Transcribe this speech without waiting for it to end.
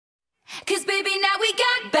'Cause baby, now we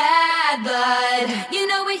got bad blood. You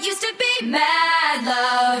know it used to be mad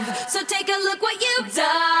love. So take a look what you've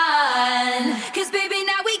done. 'Cause baby,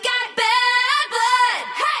 now we got bad blood.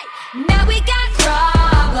 Hey! Now we got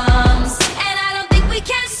problems, and I don't think we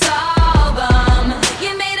can solve them.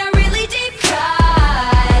 You made a really deep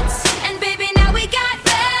cut, and baby, now we got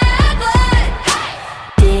bad blood. Hey!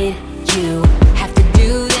 Did you have to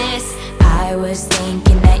do this? I was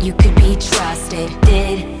thinking that you could be trusted.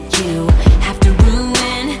 Did you have to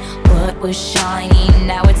ruin what was shiny?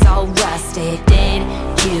 Now it's all rusted. Did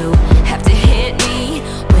you have to hit me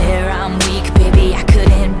where I'm weak? Baby, I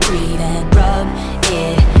couldn't breathe, and rub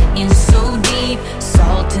it in so deep.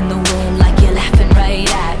 Salt in the wound like you're laughing right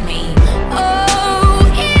at me. Oh,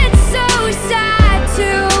 it's so sad to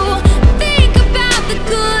think about the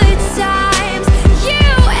good times, you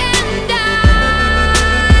and I.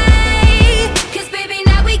 'Cause baby,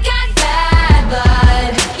 now we got bad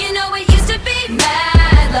blood. You know it used to be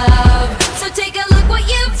mad love. So take a look what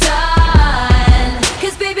you've done.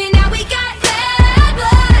 'Cause baby, now we got bad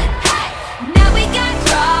blood. Hey! Now we got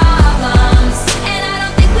problems, and I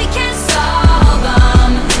don't think we can solve them.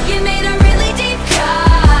 You made a really deep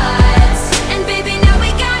cut, and baby, now we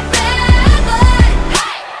got bad blood.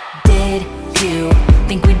 Hey! Did you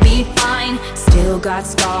think we'd be fine? Still got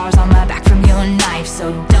scars on my back from your knife, so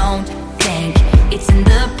don't think it's in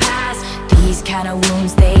the past. These kind of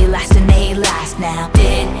wounds, they last and they last now.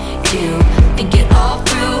 Did you think it all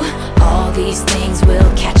through? All these things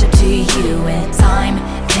will catch up to you, and time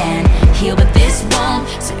can heal, but this won't.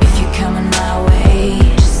 So if you're coming my way,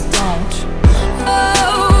 just don't.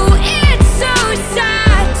 Oh, it's so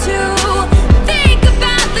sad to think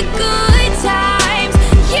about the good times,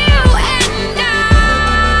 you and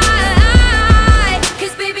I.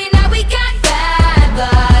 'Cause baby, now we got bad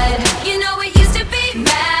blood. You know it used to be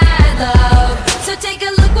mad love. So take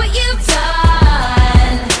a look what you've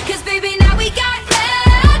done. 'Cause baby, now we got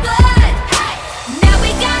bad blood. Hey! Now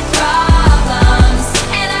we got problems,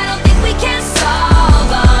 and I don't think we can solve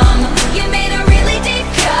them. You made a really deep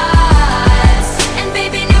cut, and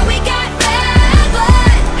baby, now we got bad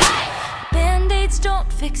blood. Hey! Band-aids don't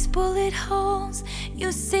fix bullet holes.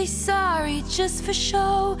 You say sorry just for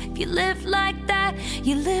show. If you live like that,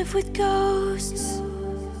 you live with ghosts.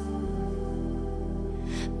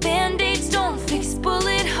 Band-aids don't fix bullet